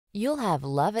You'll have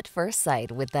love at first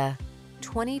sight with the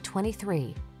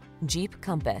 2023 Jeep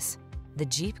Compass. The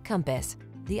Jeep Compass,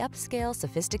 the upscale,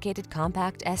 sophisticated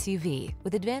compact SUV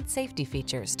with advanced safety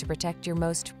features to protect your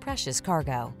most precious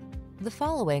cargo. The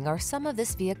following are some of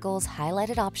this vehicle's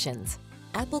highlighted options: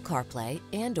 Apple CarPlay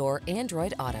and/or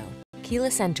Android Auto,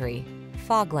 keyless entry,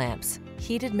 fog lamps,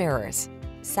 heated mirrors,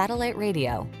 satellite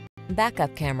radio,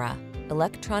 backup camera,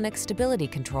 electronic stability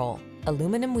control,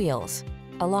 aluminum wheels,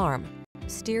 alarm,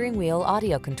 steering wheel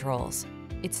audio controls.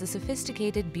 It's the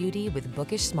sophisticated beauty with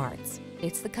bookish smarts.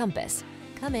 It's the Compass.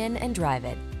 Come in and drive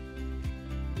it.